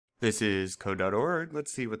This is code.org.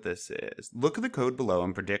 Let's see what this is. Look at the code below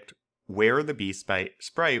and predict where the bee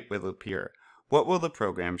sprite will appear. What will the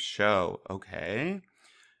program show? Okay.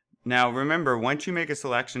 Now remember, once you make a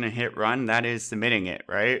selection and hit run, that is submitting it,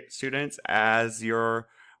 right? Students, as your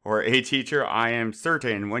or a teacher, I am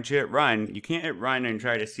certain once you hit run, you can't hit run and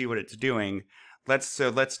try to see what it's doing. Let's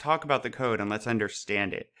talk about the code and let's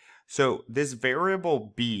understand it. So this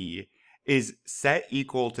variable b is set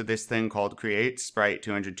equal to this thing called create sprite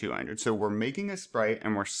 200 200. So we're making a sprite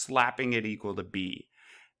and we're slapping it equal to b.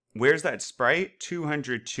 Where's that sprite?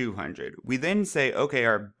 200 200. We then say, okay,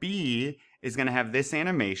 our b is going to have this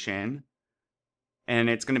animation and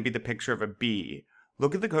it's going to be the picture of a bee.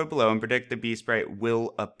 Look at the code below and predict the bee sprite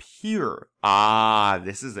will appear. Ah,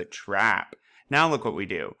 this is a trap. Now look what we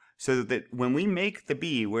do. So that when we make the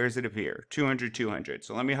bee, where does it appear? 200 200.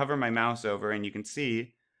 So let me hover my mouse over and you can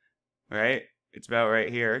see, right? It's about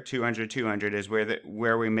right here. 200 200 is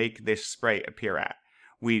where we make this sprite appear at.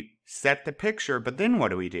 We set the picture, but then what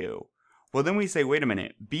do we do? Well, then we say, wait a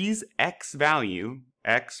minute, b's x value,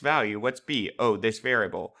 what's b? Oh, this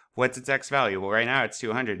variable. What's its x value? Well, right now it's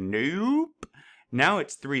 200. Nope. Now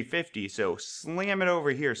it's 350, so slam it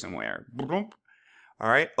over here somewhere. All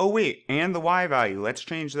right. Oh, wait, and the y value. Let's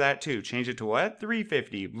change that too. Change it to what?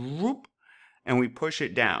 350. And we push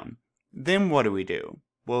it down. Then what do we do?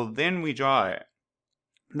 Well, then we draw it.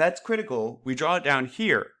 That's critical. We draw it down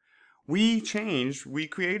here. We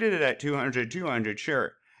created it at 200 200,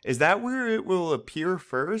 sure. Is that where it will appear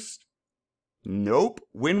first? Nope.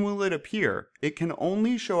 When will it appear? It can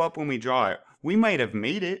only show up when we draw it. We might have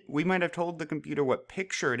made it. We might have told the computer what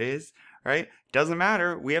picture it is, right? Doesn't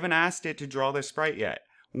matter. We haven't asked it to draw the sprite yet.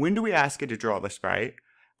 When do we ask it to draw the sprite?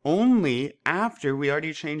 Only after we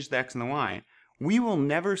already changed the x and the y. We will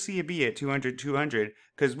never see a bee at 200 200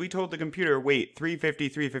 because we told the computer, wait, 350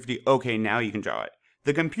 350. Okay, now you can draw it.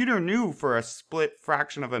 The computer knew for a split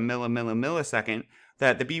fraction of a millisecond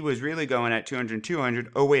that the bee was really going at 200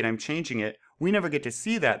 200. Oh wait, I'm changing it. We never get to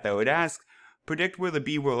see that though. It asks, predict where the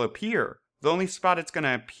bee will appear. The only spot it's going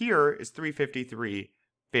to appear is 350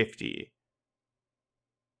 350.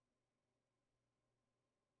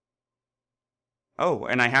 Oh,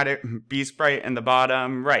 and I had it bee sprite in the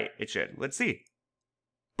bottom right. It should. Let's see.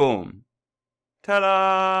 Boom.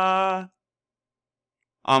 Ta-da!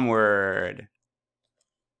 Onward.